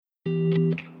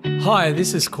Hi,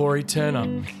 this is Corey Turner,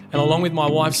 and along with my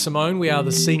wife Simone, we are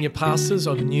the senior pastors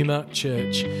of Numa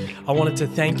Church. I wanted to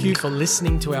thank you for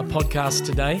listening to our podcast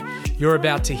today. You're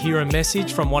about to hear a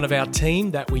message from one of our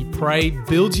team that we pray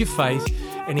builds your faith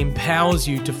and empowers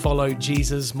you to follow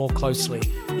Jesus more closely.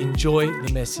 Enjoy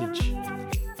the message.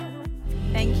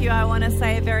 Thank you. I want to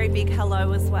say a very big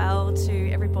hello as well to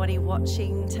everybody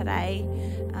watching today.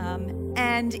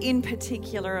 And in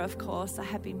particular, of course, a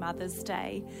happy Mother's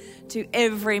Day to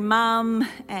every mum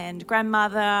and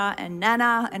grandmother and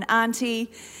nana and auntie.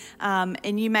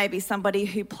 And you may be somebody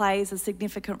who plays a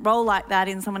significant role like that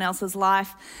in someone else's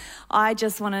life. I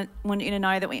just want you to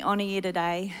know that we honour you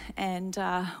today, and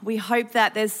we hope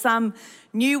that there's some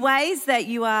new ways that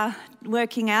you are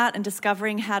working out and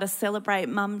discovering how to celebrate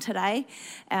Mum today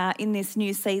in this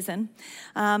new season.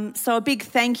 So a big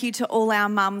thank you to all our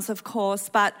mums, of course,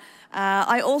 but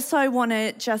I also want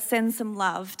to just send some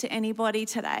love to anybody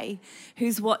today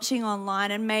who's watching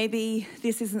online, and maybe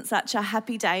this isn't such a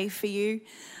happy day for you.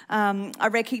 I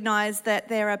recognise that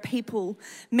there are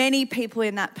many people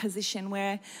in that position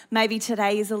where maybe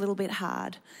today is a little bit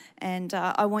hard. And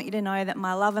I want you to know that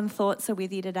my love and thoughts are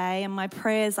with you today, and my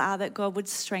prayers are that God would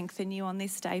strengthen you on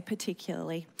this day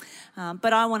particularly.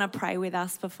 But I want to pray with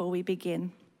us before we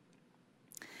begin.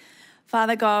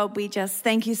 Father God, we just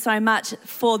thank you so much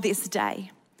for this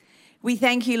day. We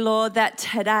thank you, Lord, that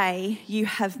today you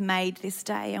have made this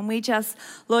day, and we just,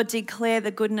 Lord, declare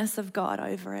the goodness of God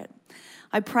over it.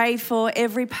 I pray for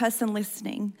every person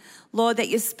listening, Lord, that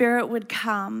your Spirit would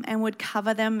come and would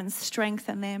cover them and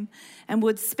strengthen them and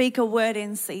would speak a word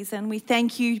in season. We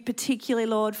thank you particularly,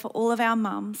 Lord, for all of our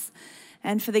mums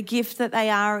and for the gift that they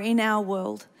are in our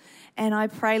world. And I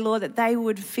pray, Lord, that they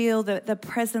would feel the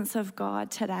presence of God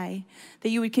today, that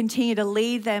you would continue to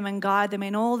lead them and guide them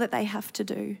in all that they have to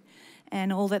do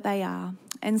and all that they are.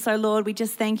 And so, Lord, we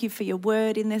just thank you for your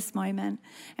word in this moment.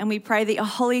 And we pray that your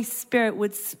Holy Spirit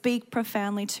would speak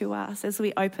profoundly to us as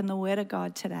we open the word of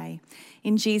God today.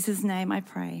 In Jesus' name I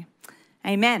pray.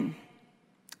 Amen.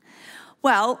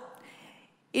 Well,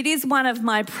 it is one of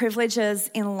my privileges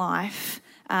in life,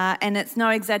 and it's no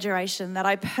exaggeration, that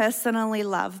I personally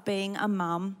love being a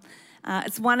mum.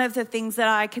 It's one of the things that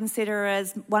I consider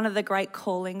as one of the great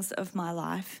callings of my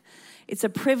life. It's a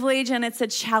privilege and it's a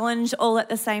challenge all at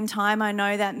the same time. I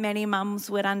know that many mums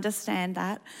would understand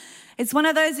that. It's one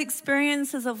of those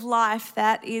experiences of life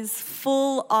that is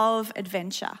full of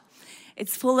adventure.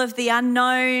 It's full of the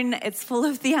unknown. It's full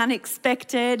of the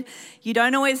unexpected. You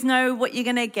don't always know what you're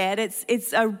going to get.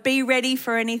 It's a be ready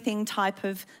for anything type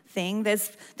of thing.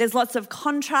 There's lots of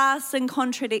contrasts and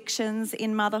contradictions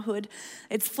in motherhood.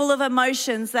 It's full of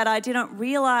emotions that I didn't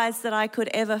realise that I could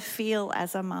ever feel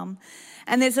as a mum.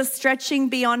 And there's a stretching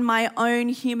beyond my own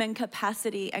human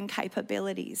capacity and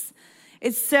capabilities.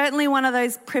 It's certainly one of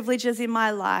those privileges in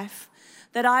my life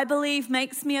that I believe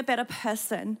makes me a better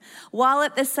person, while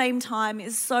at the same time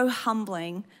is so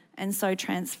humbling and so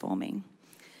transforming.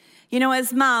 You know,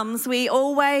 as mums, we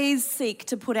always seek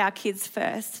to put our kids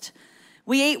first.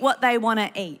 We eat what they want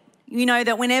to eat. You know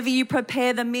that whenever you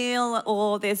prepare the meal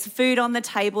or there's food on the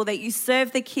table, that you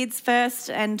serve the kids first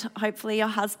and hopefully your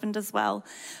husband as well.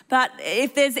 But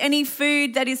if there's any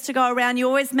food that is to go around, you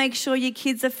always make sure your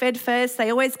kids are fed first. They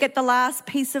always get the last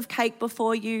piece of cake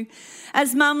before you.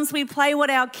 As mums, we play what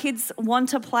our kids want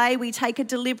to play. We take a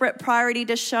deliberate priority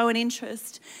to show an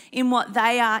interest in what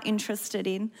they are interested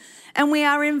in. And we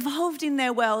are involved in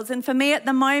their worlds. And for me at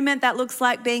the moment, that looks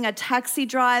like being a taxi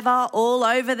driver all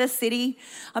over the city.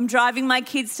 I'm driving my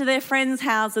kids to their friends'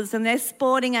 houses and their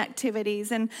sporting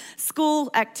activities and school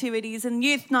activities and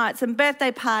youth nights and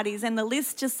birthday parties, and the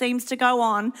list just seems to go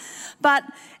on. But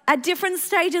at different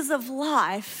stages of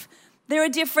life, there are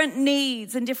different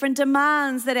needs and different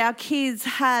demands that our kids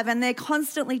have, and they're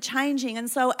constantly changing.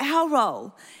 And so our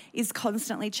role is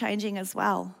constantly changing as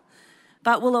well.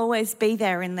 But we'll always be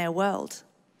there in their world.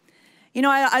 You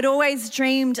know, I'd always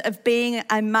dreamed of being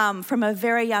a mum from a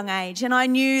very young age, and I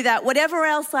knew that whatever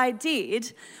else I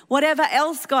did, whatever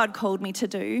else God called me to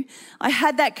do, I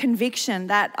had that conviction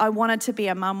that I wanted to be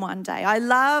a mum one day. I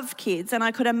love kids, and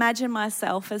I could imagine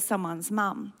myself as someone's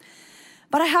mum.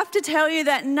 But I have to tell you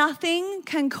that nothing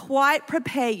can quite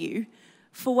prepare you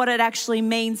for what it actually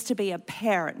means to be a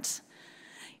parent.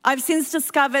 I've since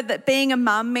discovered that being a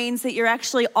mum means that you're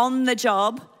actually on the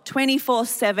job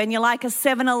 24/7. You're like a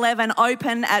 7-Eleven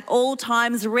open at all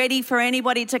times, ready for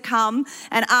anybody to come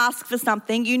and ask for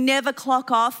something. You never clock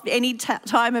off any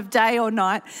time of day or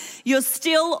night. You're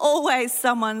still always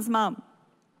someone's mum.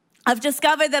 I've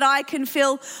discovered that I can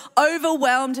feel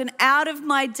overwhelmed and out of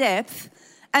my depth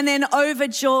and then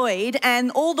overjoyed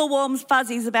and all the warm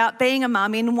fuzzies about being a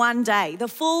mum in one day. The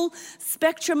full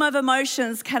spectrum of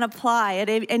emotions can apply at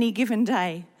any given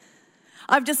day.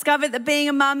 I've discovered that being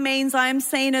a mum means I am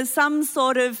seen as some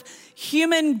sort of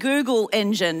human Google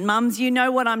engine. Mums, you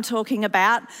know what I'm talking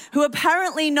about, who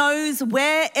apparently knows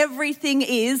where everything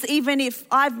is, even if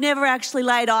I've never actually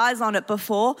laid eyes on it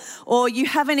before, or you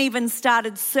haven't even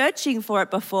started searching for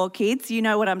it before, kids. You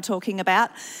know what I'm talking about.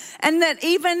 And that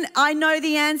even I know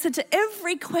the answer to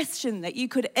every question that you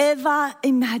could ever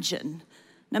imagine,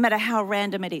 no matter how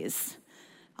random it is.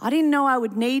 I didn't know I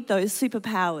would need those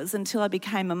superpowers until I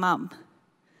became a mum.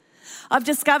 I've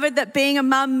discovered that being a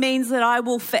mum means that I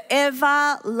will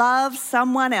forever love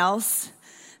someone else,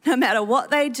 no matter what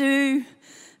they do,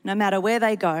 no matter where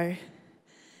they go.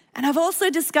 And I've also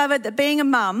discovered that being a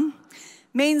mum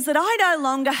means that I no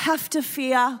longer have to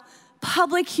fear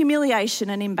public humiliation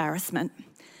and embarrassment,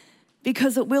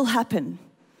 because it will happen,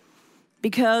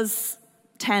 because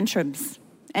tantrums.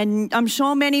 And I'm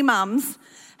sure many mums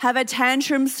have a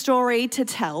tantrum story to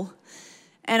tell,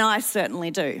 and I certainly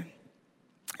do.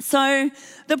 So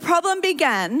the problem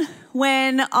began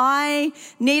when I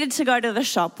needed to go to the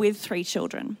shop with 3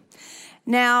 children.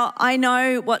 Now, I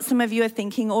know what some of you are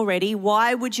thinking already.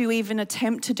 Why would you even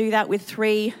attempt to do that with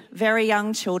 3 very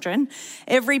young children?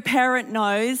 Every parent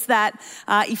knows that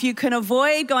if you can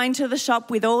avoid going to the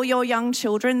shop with all your young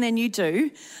children, then you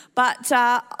do. But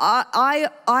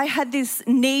I had this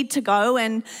need to go,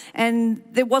 and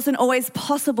it wasn't always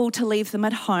possible to leave them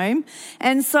at home.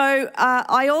 And so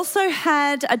I also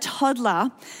had a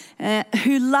toddler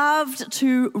who loved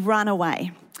to run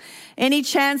away. Any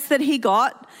chance that he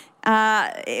got,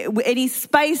 any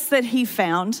space that he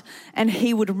found, and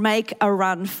he would make a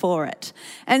run for it.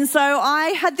 And so I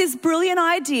had this brilliant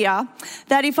idea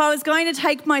that if I was going to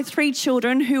take my 3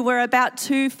 children, who were about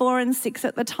 2, 4, and 6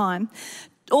 at the time,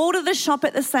 all to the shop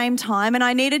at the same time, and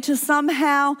I needed to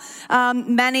somehow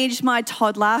manage my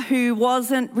toddler who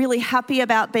wasn't really happy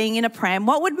about being in a pram.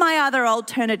 What would my other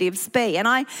alternatives be? And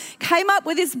I came up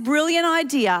with this brilliant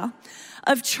idea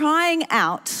of trying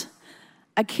out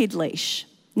a kid leash.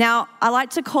 Now, I like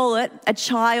to call it a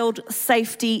child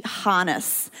safety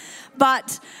harness.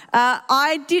 But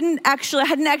I hadn't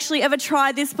actually ever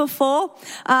tried this before.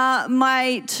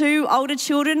 My 2 older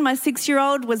children, my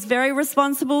 6-year-old was very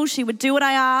responsible. She would do what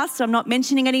I asked. I'm not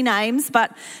mentioning any names,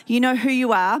 but you know who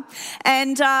you are.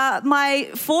 And my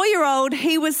 4-year-old,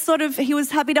 he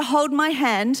was happy to hold my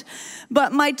hand.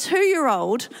 But my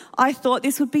 2-year-old, I thought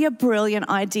this would be a brilliant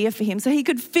idea for him. So he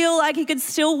could feel like he could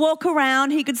still walk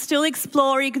around, he could still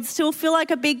explore, he could still feel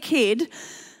like a big kid,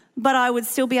 but I would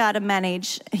still be able to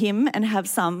manage him and have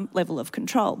some level of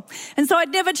control. And so I'd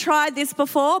never tried this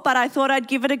before, but I thought I'd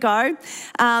give it a go.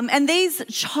 And these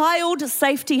child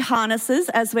safety harnesses,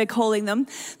 as we're calling them,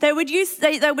 they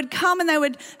would come and they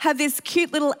would have this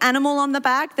cute little animal on the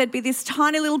back. There'd be this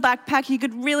tiny little backpack. You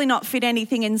could really not fit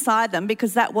anything inside them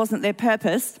because that wasn't their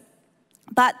purpose.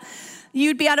 But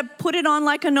you'd be able to put it on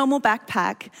like a normal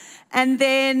backpack, and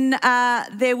then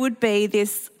there would be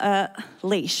this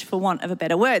leash, for want of a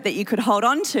better word, that you could hold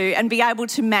on to and be able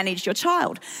to manage your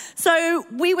child. So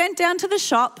we went down to the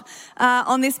shop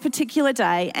on this particular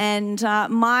day, and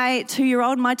my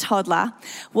 2-year-old, my toddler,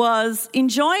 was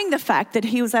enjoying the fact that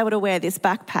he was able to wear this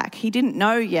backpack. He didn't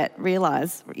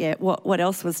realise what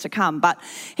else was to come, but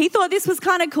he thought this was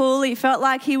kind of cool. He felt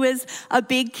like he was a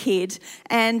big kid,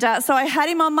 and so I had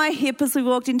him on my hip as we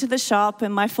walked into the shop,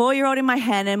 and my 4-year-old in my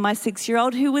hand, and my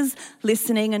 6-year-old who was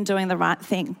listening and doing the right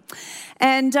thing.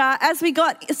 And as we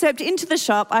stepped into the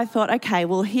shop, I thought, okay,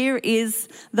 well, here is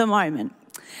the moment.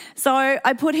 So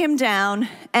I put him down,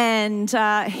 and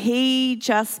he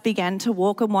just began to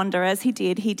walk and wander as he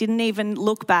did. He didn't even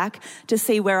look back to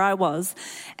see where I was.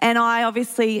 And I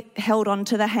obviously held on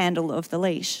to the handle of the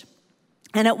leash.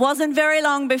 And it wasn't very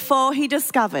long before he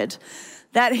discovered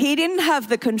that he didn't have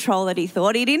the control that he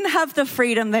thought. He didn't have the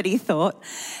freedom that he thought.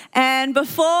 And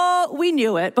before we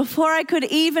knew it, before I could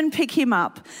even pick him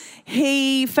up,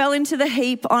 he fell into the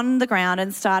heap on the ground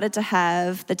and started to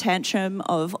have the tantrum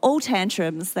of all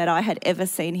tantrums that I had ever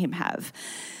seen him have.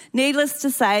 Needless to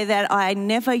say that I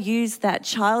never used that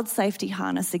child safety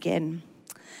harness again.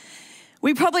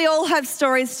 We probably all have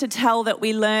stories to tell that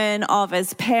we learn of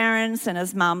as parents and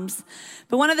as mums.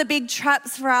 But one of the big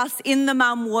traps for us in the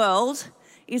mum world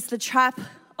is the trap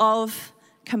of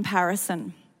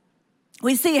comparison.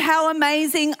 We see how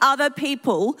amazing other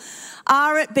people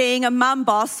are at being a mum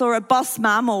boss or a boss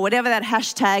mum or whatever that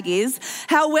hashtag is,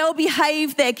 how well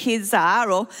behaved their kids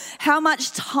are, or how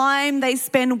much time they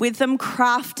spend with them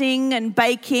crafting and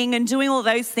baking and doing all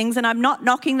those things. And I'm not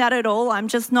knocking that at all. I'm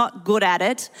just not good at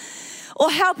it. or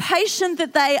how patient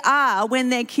that they are when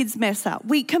their kids mess up.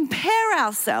 We compare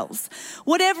ourselves,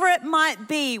 whatever it might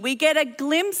be. We get a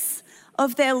glimpse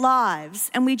of their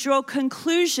lives and we draw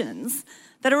conclusions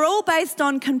that are all based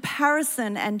on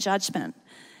comparison and judgment.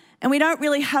 And we don't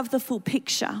really have the full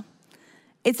picture.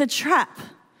 It's a trap.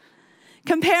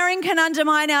 Comparing can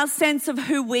undermine our sense of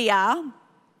who we are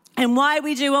and why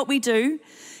we do what we do.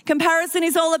 Comparison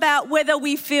is all about whether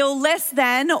we feel less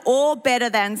than or better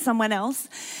than someone else.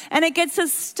 And it gets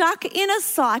us stuck in a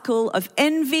cycle of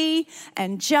envy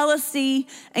and jealousy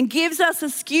and gives us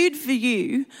a skewed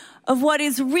view of what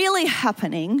is really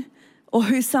happening or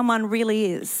who someone really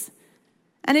is.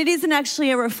 And it isn't actually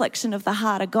a reflection of the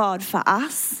heart of God for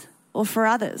us or for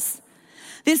others.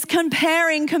 This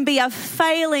comparing can be a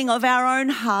failing of our own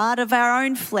heart, of our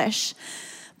own flesh,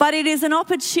 but it is an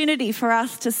opportunity for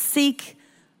us to seek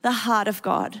the heart of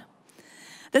God.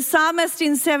 The psalmist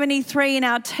in 73 in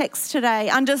our text today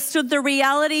understood the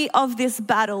reality of this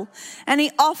battle, and he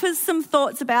offers some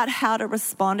thoughts about how to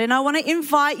respond. And I want to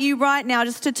invite you right now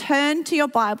just to turn to your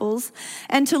Bibles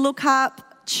and to look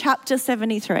up chapter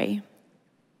 73.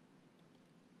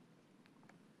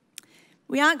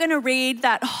 We aren't going to read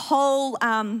that whole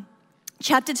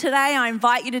chapter today. I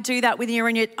invite you to do that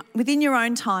within your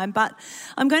own time, but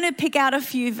I'm going to pick out a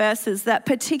few verses that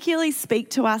particularly speak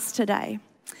to us today.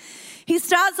 He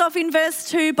starts off in verse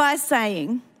 2 by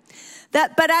saying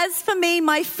that, "But as for me,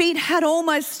 my feet had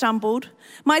almost stumbled,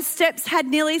 my steps had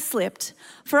nearly slipped,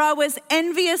 for I was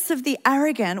envious of the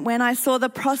arrogant when I saw the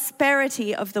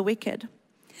prosperity of the wicked."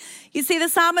 You see, the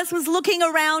psalmist was looking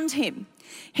around him.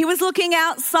 He was looking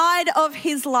outside of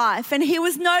his life and he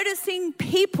was noticing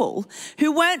people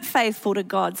who weren't faithful to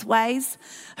God's ways,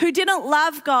 who didn't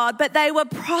love God, but they were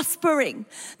prospering.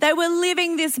 They were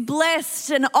living this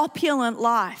blessed and opulent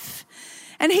life.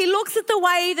 And he looks at the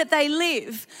way that they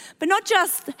live, but not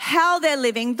just how they're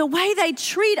living, the way they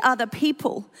treat other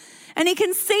people. And he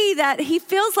can see that he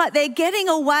feels like they're getting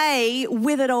away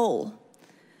with it all.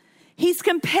 He's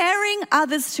comparing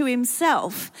others to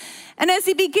himself. And as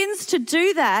he begins to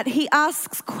do that, he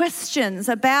asks questions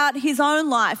about his own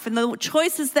life and the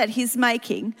choices that he's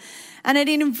making. And it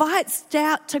invites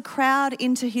doubt to crowd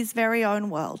into his very own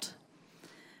world.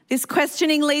 This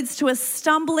questioning leads to a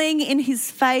stumbling in his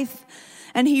faith.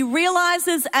 And he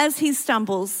realizes as he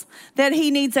stumbles that he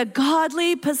needs a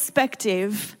godly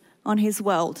perspective on his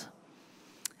world.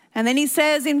 And then he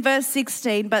says in verse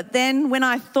 16, "But then when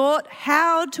I thought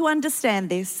how to understand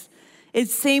this, it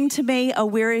seemed to me a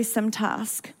wearisome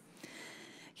task."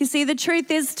 You see, the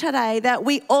truth is today that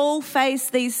we all face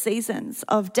these seasons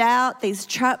of doubt, these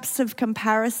traps of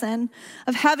comparison,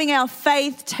 of having our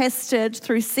faith tested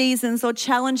through seasons or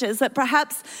challenges that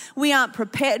perhaps we aren't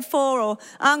prepared for or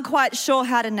aren't quite sure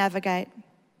how to navigate.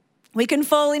 We can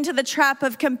fall into the trap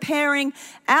of comparing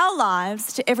our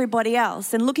lives to everybody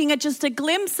else and looking at just a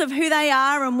glimpse of who they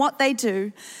are and what they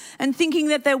do and thinking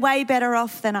that they're way better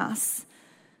off than us.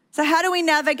 So how do we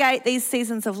navigate these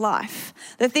seasons of life?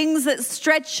 The things that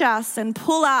stretch us and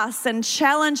pull us and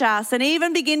challenge us and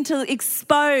even begin to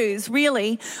expose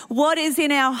really what is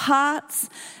in our hearts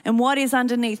and what is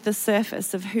underneath the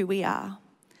surface of who we are.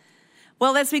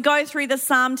 Well, as we go through the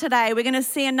psalm today, we're going to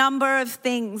see a number of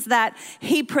things that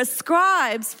he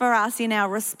prescribes for us in our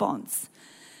response.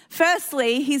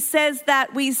 Firstly, he says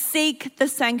that we seek the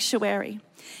sanctuary.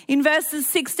 In verses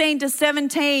 16 to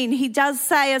 17, he does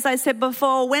say, as I said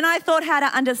before, "When I thought how to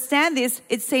understand this,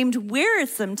 it seemed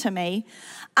wearisome to me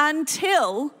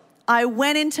until I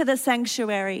went into the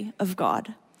sanctuary of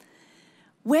God."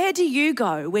 Where do you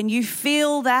go when you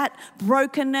feel that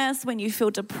brokenness, when you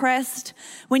feel depressed,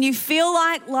 when you feel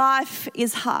like life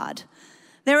is hard?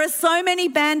 There are so many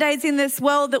band-aids in this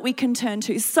world that we can turn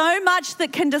to, so much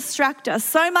that can distract us,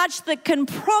 so much that can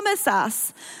promise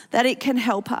us that it can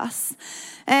help us.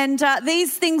 And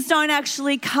these things don't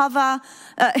actually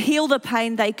heal the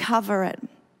pain, they cover it.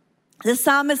 The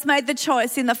psalmist made the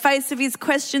choice in the face of his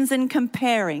questions and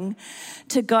comparing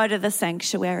to go to the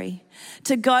sanctuary,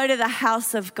 to go to the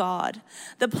house of God,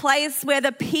 the place where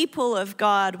the people of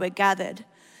God were gathered.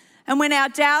 And when our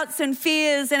doubts and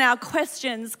fears and our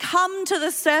questions come to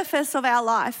the surface of our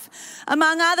life,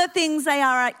 among other things, they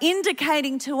are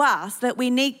indicating to us that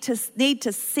we need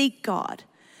to seek God.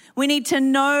 We need to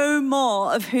know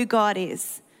more of who God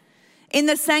is. In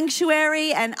the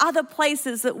sanctuary and other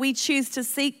places that we choose to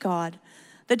seek God,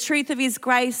 the truth of his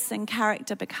grace and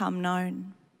character become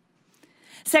known.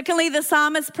 Secondly, the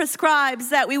psalmist prescribes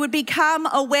that we would become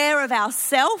aware of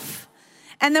ourselves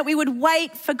and that we would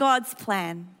wait for God's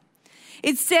plan.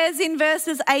 It says in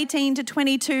verses 18 to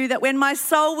 22 that when my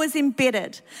soul was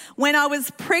embittered, when I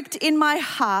was pricked in my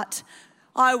heart,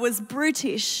 I was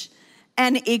brutish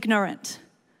and ignorant.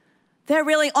 They're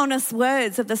really honest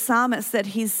words of the psalmist that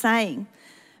he's saying.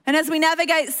 And as we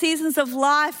navigate seasons of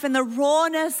life and the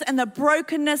rawness and the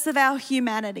brokenness of our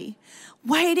humanity,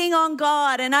 waiting on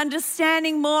God and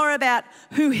understanding more about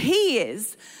who He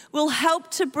is will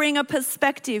help to bring a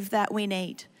perspective that we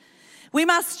need. We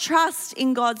must trust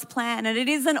in God's plan, and it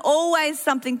isn't always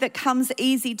something that comes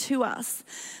easy to us.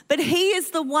 But He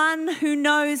is the one who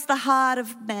knows the heart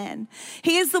of man.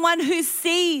 He is the one who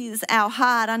sees our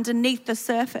heart underneath the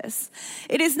surface.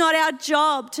 It is not our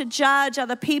job to judge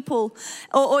other people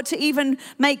or to even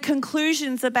make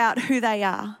conclusions about who they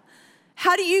are.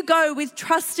 How do you go with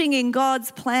trusting in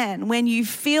God's plan when you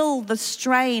feel the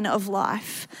strain of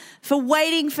life, for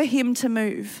waiting for Him to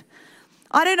move?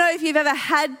 I don't know if you've ever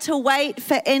had to wait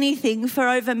for anything for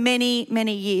over many,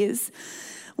 many years.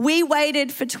 We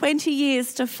waited for 20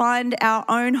 years to find our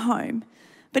own home.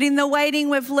 But in the waiting,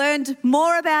 we've learned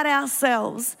more about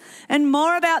ourselves and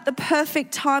more about the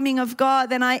perfect timing of God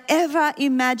than I ever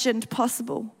imagined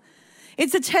possible.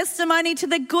 It's a testimony to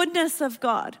the goodness of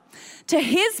God, to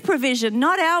His provision,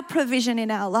 not our provision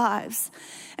in our lives.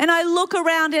 And I look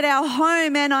around at our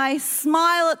home and I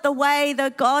smile at the way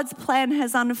that God's plan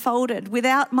has unfolded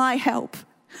without my help.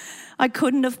 I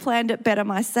couldn't have planned it better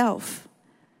myself.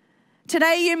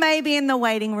 Today you may be in the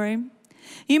waiting room.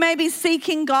 You may be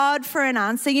seeking God for an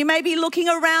answer. You may be looking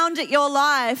around at your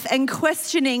life and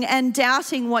questioning and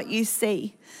doubting what you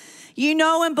see. You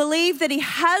know and believe that He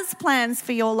has plans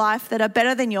for your life that are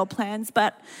better than your plans,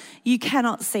 but you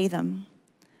cannot see them.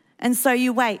 And so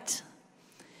you wait.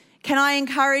 Can I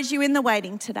encourage you in the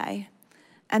waiting today,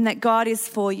 and that God is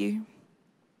for you?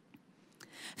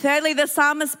 Thirdly, the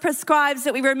psalmist prescribes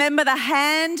that we remember the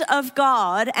hand of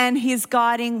God and His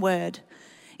guiding word.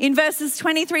 In verses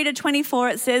 23 to 24,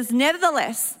 it says,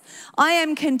 "Nevertheless, I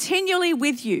am continually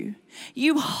with you.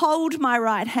 You hold my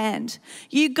right hand.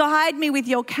 You guide me with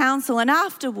your counsel, and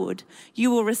afterward you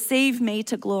will receive me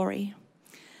to glory."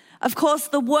 Of course,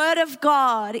 the word of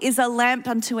God is a lamp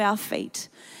unto our feet,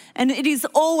 and it is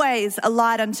always a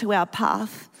light unto our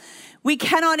path. We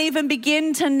cannot even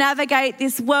begin to navigate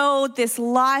this world, this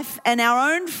life, and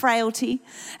our own frailty,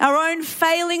 our own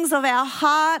failings of our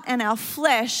heart and our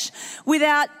flesh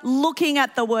without looking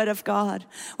at the Word of God,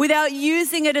 without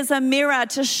using it as a mirror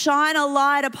to shine a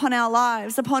light upon our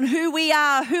lives, upon who we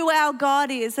are, who our God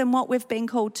is, and what we've been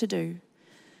called to do.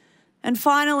 And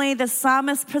finally, the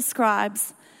psalmist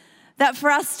prescribes that for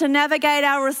us to navigate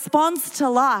our response to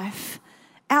life,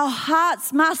 our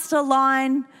hearts must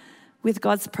align with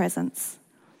God's presence.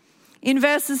 In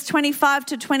verses 25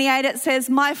 to 28, it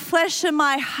says, "My flesh and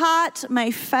my heart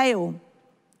may fail,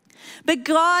 but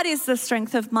God is the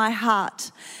strength of my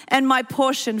heart and my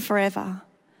portion forever."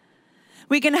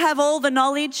 We can have all the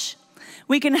knowledge,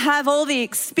 we can have all the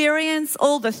experience,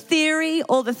 all the theory,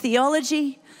 all the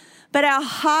theology, but our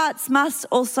hearts must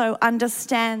also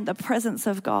understand the presence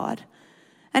of God.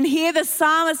 And here the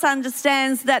psalmist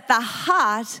understands that the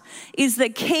heart is the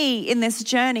key in this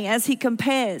journey as he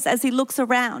compares, as he looks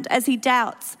around, as he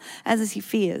doubts, as he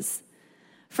fears.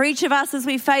 For each of us, as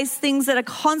we face things that are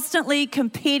constantly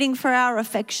competing for our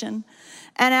affection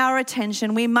and our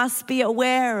attention, we must be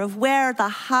aware of where the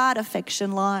heart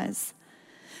affection lies.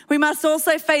 We must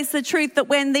also face the truth that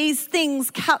when these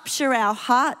things capture our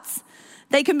hearts,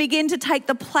 they can begin to take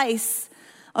the place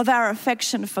of our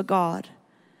affection for God.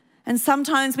 And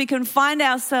sometimes we can find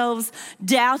ourselves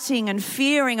doubting and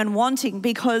fearing and wanting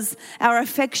because our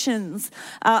affections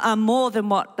are more than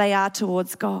what they are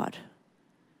towards God.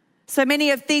 So many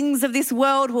of things of this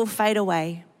world will fade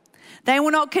away. They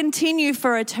will not continue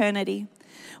for eternity.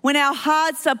 When our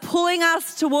hearts are pulling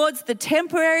us towards the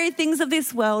temporary things of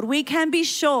this world, we can be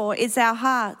sure it's our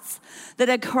hearts that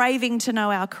are craving to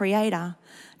know our Creator,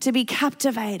 to be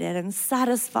captivated and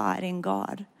satisfied in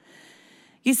God.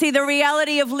 You see, the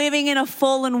reality of living in a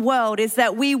fallen world is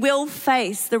that we will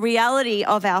face the reality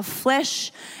of our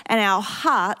flesh and our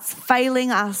hearts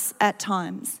failing us at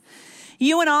times.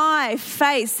 You and I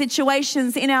face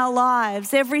situations in our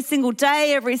lives every single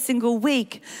day, every single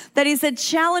week that is a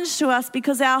challenge to us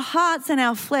because our hearts and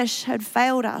our flesh had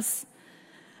failed us.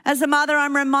 As a mother,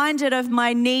 I'm reminded of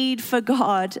my need for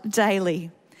God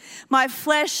daily. My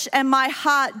flesh and my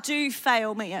heart do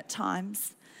fail me at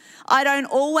times. I don't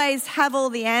always have all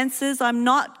the answers. I'm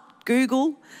not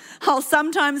Google. I'll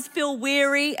sometimes feel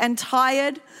weary and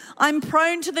tired. I'm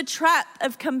prone to the trap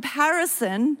of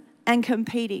comparison and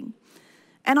competing.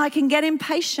 And I can get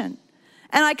impatient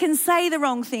and I can say the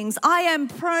wrong things. I am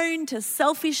prone to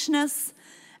selfishness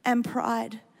and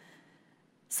pride.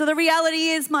 So the reality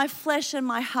is my flesh and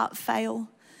my heart fail.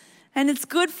 And it's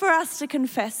good for us to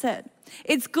confess it.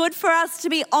 It's good for us to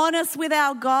be honest with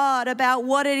our God about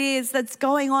what it is that's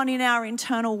going on in our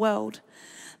internal world.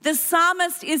 The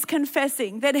psalmist is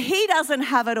confessing that he doesn't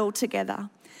have it all together.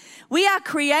 We are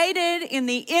created in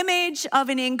the image of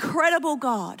an incredible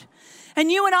God.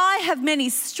 And you and I have many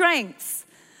strengths,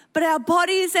 but our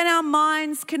bodies and our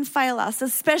minds can fail us,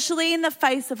 especially in the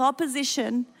face of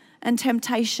opposition and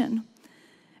temptation.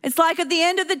 It's like at the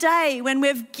end of the day when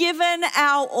we've given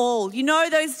our all. You know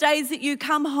those days that you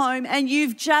come home and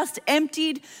you've just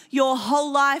emptied your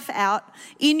whole life out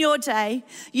in your day.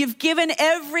 You've given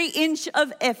every inch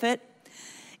of effort.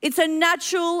 It's a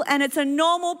natural and it's a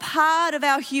normal part of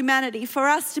our humanity for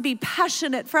us to be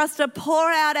passionate, for us to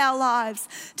pour out our lives,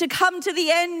 to come to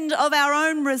the end of our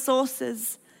own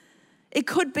resources. It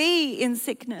could be in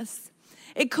sickness.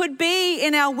 It could be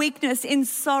in our weakness, in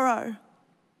sorrow.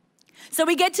 So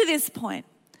we get to this point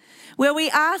where we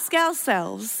ask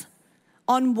ourselves,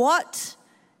 on what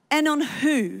and on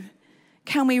who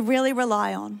can we really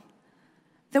rely on?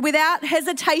 That without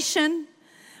hesitation,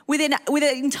 with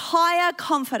entire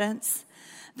confidence,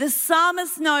 the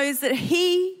psalmist knows that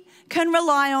he can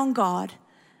rely on God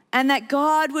and that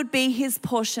God would be his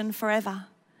portion forever.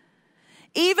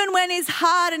 Even when his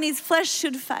heart and his flesh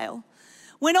should fail,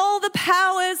 when all the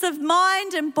powers of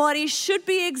mind and body should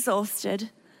be exhausted,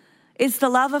 it's the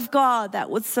love of God that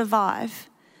would survive,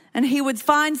 and he would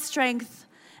find strength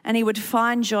and he would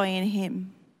find joy in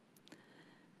him.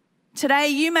 Today,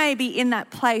 you may be in that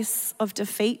place of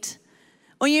defeat,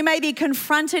 or you may be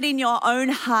confronted in your own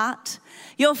heart.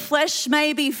 Your flesh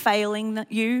may be failing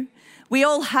you. We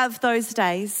all have those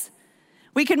days.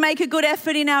 We can make a good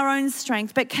effort in our own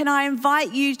strength, but can I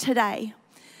invite you today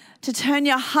to turn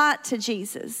your heart to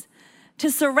Jesus,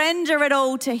 to surrender it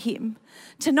all to him,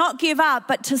 to not give up,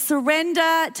 but to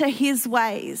surrender to his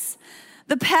ways.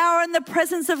 The power and the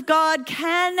presence of God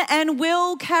can and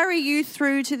will carry you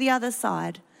through to the other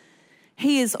side.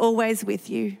 He is always with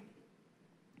you.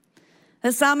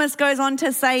 The psalmist goes on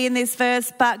to say in this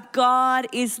verse, but God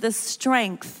is the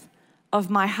strength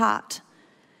of my heart.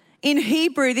 In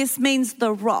Hebrew, this means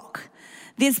the rock.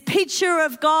 This picture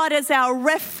of God as our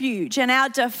refuge and our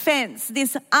defense,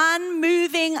 this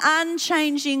unmoving,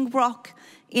 unchanging rock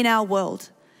in our world.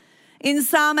 In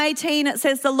Psalm 18, it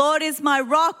says, the Lord is my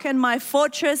rock and my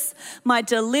fortress, my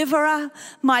deliverer,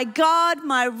 my God,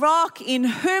 my rock, in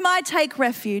whom I take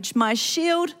refuge, my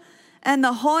shield and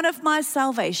the horn of my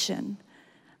salvation,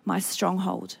 my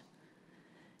stronghold.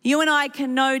 You and I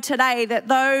can know today that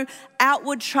though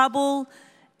outward trouble,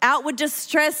 outward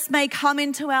distress may come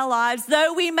into our lives,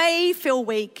 though we may feel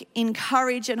weak in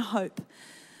courage and hope,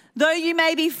 though you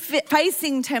may be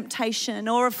facing temptation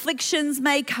or afflictions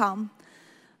may come,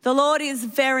 the Lord is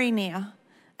very near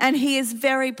and he is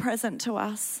very present to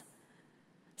us.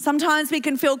 Sometimes we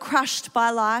can feel crushed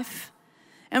by life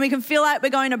and we can feel like we're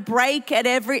going to break at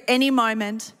any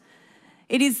moment.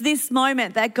 It is this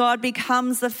moment that God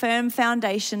becomes the firm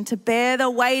foundation to bear the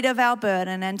weight of our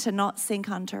burden and to not sink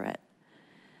under it.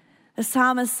 The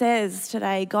psalmist says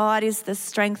today, God is the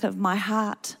strength of my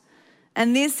heart.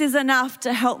 And this is enough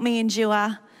to help me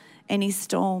endure any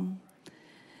storm.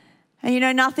 And you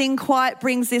know, nothing quite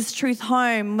brings this truth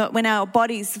home when our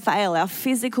bodies fail, our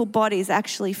physical bodies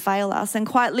actually fail us. And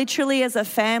quite literally as a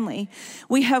family,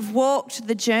 we have walked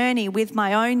the journey with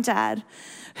my own dad,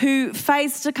 who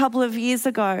faced a couple of years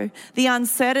ago the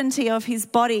uncertainty of his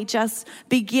body just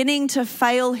beginning to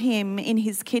fail him in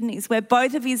his kidneys, where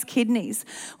both of his kidneys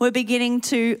were beginning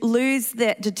to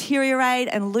deteriorate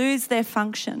and lose their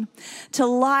function to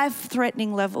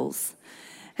life-threatening levels.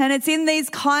 And it's in these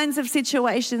kinds of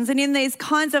situations and in these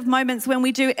kinds of moments when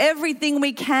we do everything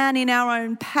we can in our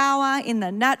own power, in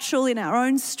the natural, in our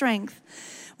own strength,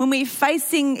 when we're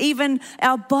facing even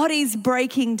our bodies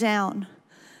breaking down,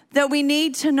 that we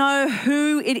need to know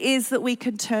who it is that we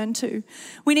can turn to.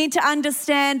 We need to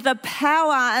understand the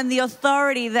power and the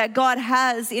authority that God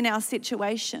has in our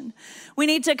situation. We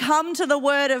need to come to the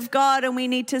Word of God and we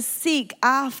need to seek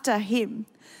after Him.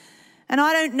 And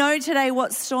I don't know today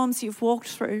what storms you've walked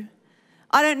through.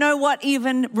 I don't know what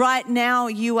even right now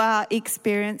you are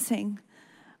experiencing.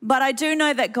 But I do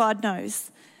know that God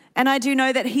knows. And I do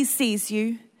know that He sees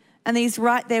you and He's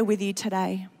right there with you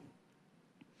today.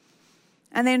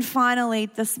 And then finally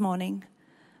this morning,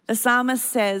 the psalmist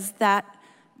says that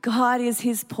God is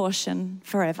his portion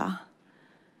forever.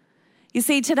 You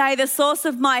see, today the source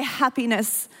of my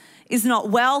happiness is not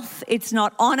wealth, it's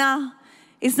not honor,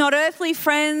 it's not earthly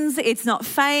friends, it's not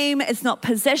fame, it's not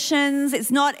possessions, it's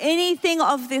not anything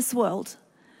of this world.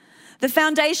 The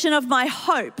foundation of my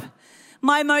hope,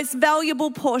 My most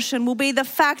valuable portion will be the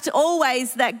fact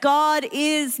always that God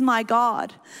is my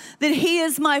God, that He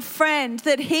is my friend,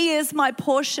 that He is my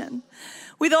portion.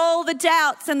 With all the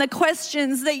doubts and the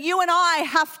questions that you and I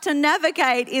have to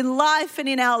navigate in life and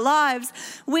in our lives,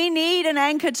 we need an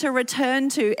anchor to return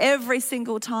to every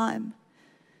single time.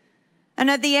 And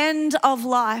at the end of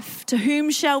life, to whom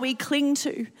shall we cling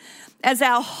to as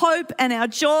our hope and our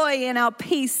joy and our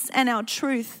peace and our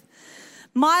truth?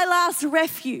 My last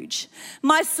refuge,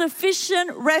 my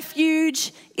sufficient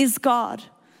refuge is God.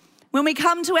 When we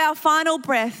come to our final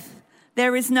breath,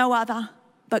 there is no other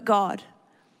but God.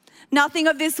 Nothing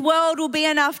of this world will be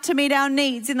enough to meet our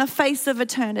needs in the face of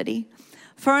eternity,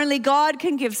 for only God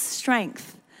can give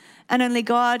strength and only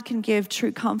God can give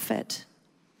true comfort.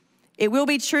 It will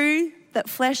be true that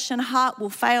flesh and heart will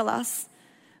fail us,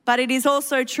 but it is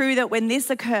also true that when this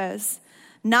occurs,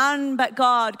 none but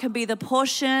God can be the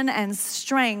portion and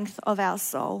strength of our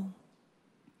soul.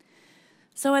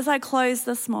 So as I close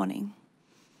this morning,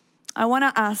 I want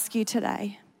to ask you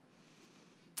today,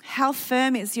 how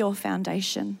firm is your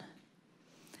foundation?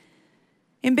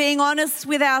 In being honest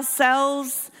with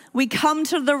ourselves, we come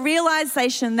to the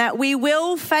realization that we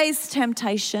will face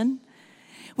temptation.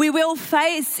 We will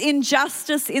face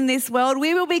injustice in this world.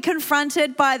 We will be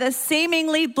confronted by the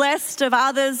seemingly blessed of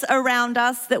others around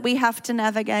us that we have to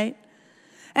navigate.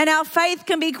 And our faith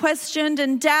can be questioned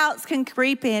and doubts can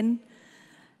creep in.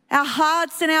 Our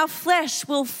hearts and our flesh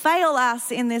will fail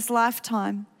us in this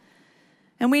lifetime.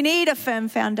 And we need a firm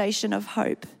foundation of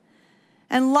hope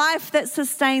and life that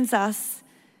sustains us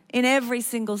in every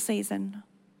single season.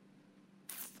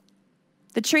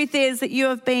 The truth is that you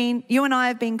and I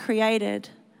have been created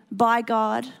by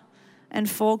God and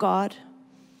for God.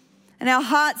 And our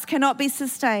hearts cannot be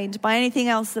sustained by anything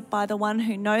else but by the one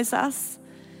who knows us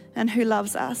and who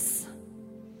loves us.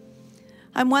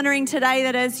 I'm wondering today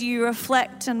that as you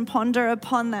reflect and ponder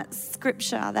upon that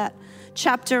scripture, that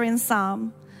chapter in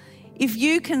Psalm, if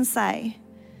you can say,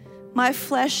 my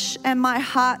flesh and my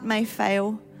heart may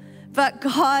fail, but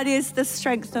God is the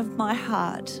strength of my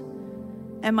heart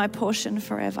and my portion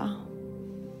forever.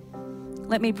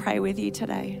 Let me pray with you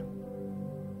today.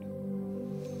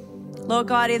 Lord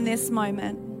God, in this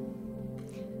moment,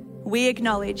 we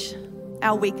acknowledge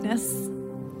our weakness.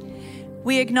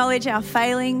 We acknowledge our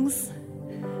failings.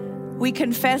 We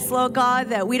confess, Lord God,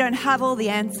 that we don't have all the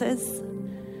answers.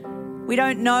 We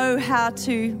don't know how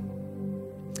to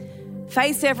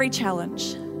face every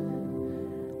challenge.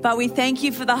 But we thank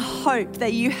you for the hope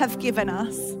that you have given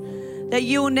us, that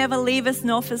you will never leave us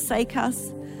nor forsake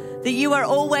us, that you are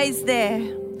always there,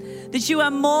 that you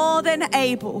are more than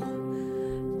able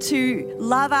to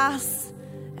love us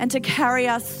and to carry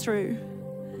us through.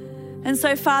 And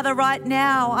so, Father, right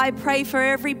now, I pray for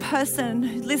every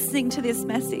person listening to this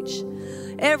message,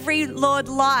 every, Lord,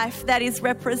 life that is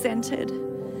represented.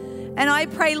 And I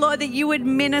pray, Lord, that you would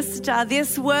minister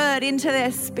this word into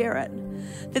their spirit,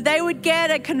 that they would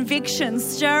get a conviction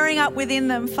stirring up within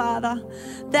them, Father,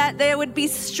 that they would be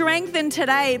strengthened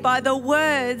today by the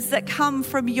words that come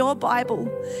from your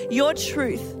Bible, your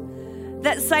truth,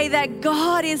 that say that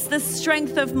God is the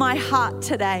strength of my heart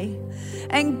today,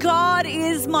 and God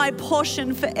is my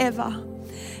portion forever.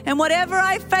 And whatever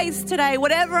I face today,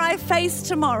 whatever I face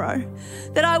tomorrow,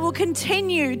 that I will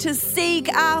continue to seek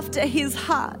after his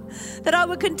heart, that I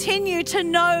will continue to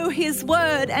know his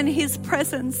word and his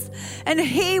presence, and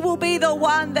he will be the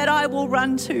one that I will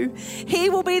run to.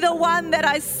 He will be the one that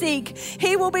I seek.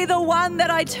 He will be the one that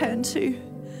I turn to.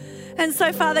 And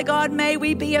so, Father God, may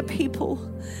we be a people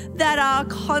that are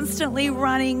constantly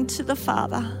running to the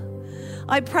Father.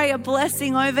 I pray a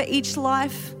blessing over each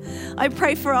life. I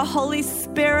pray for a Holy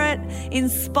Spirit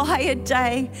inspired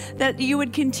day, that you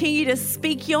would continue to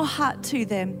speak your heart to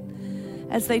them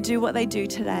as they do what they do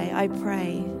today. I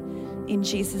pray in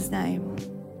Jesus' name.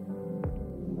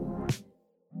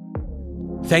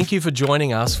 Thank you for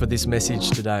joining us for this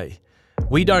message today.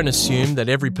 We don't assume that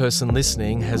every person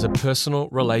listening has a personal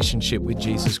relationship with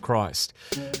Jesus Christ.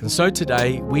 And so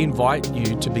today we invite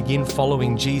you to begin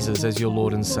following Jesus as your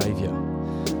Lord and Saviour.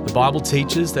 The Bible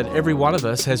teaches that every one of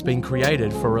us has been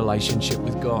created for a relationship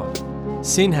with God.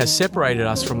 Sin has separated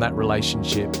us from that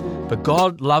relationship, but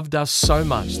God loved us so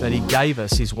much that he gave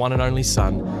us his one and only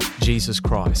Son, Jesus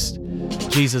Christ.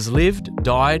 Jesus lived,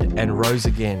 died, and rose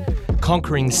again,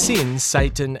 conquering sin,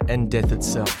 Satan, and death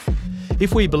itself.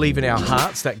 If we believe in our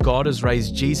hearts that God has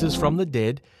raised Jesus from the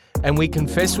dead, and we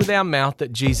confess with our mouth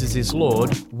that Jesus is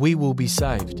Lord, we will be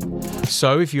saved.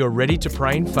 So if you are ready to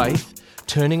pray in faith,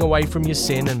 turning away from your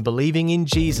sin and believing in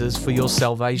Jesus for your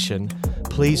salvation,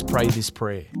 please pray this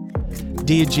prayer.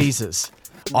 Dear Jesus,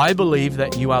 I believe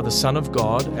that you are the Son of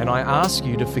God, and I ask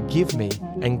you to forgive me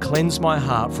and cleanse my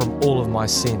heart from all of my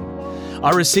sin. I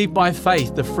receive by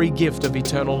faith the free gift of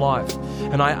eternal life,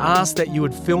 and I ask that you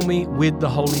would fill me with the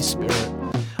Holy Spirit.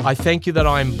 I thank you that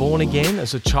I am born again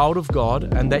as a child of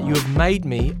God and that you have made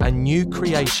me a new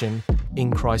creation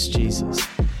in Christ Jesus.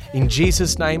 In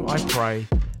Jesus' name I pray,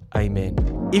 amen.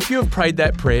 If you have prayed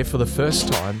that prayer for the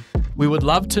first time, we would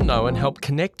love to know and help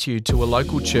connect you to a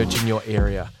local church in your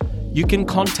area. You can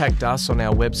contact us on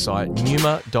our website,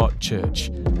 numa.church.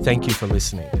 Thank you for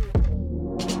listening.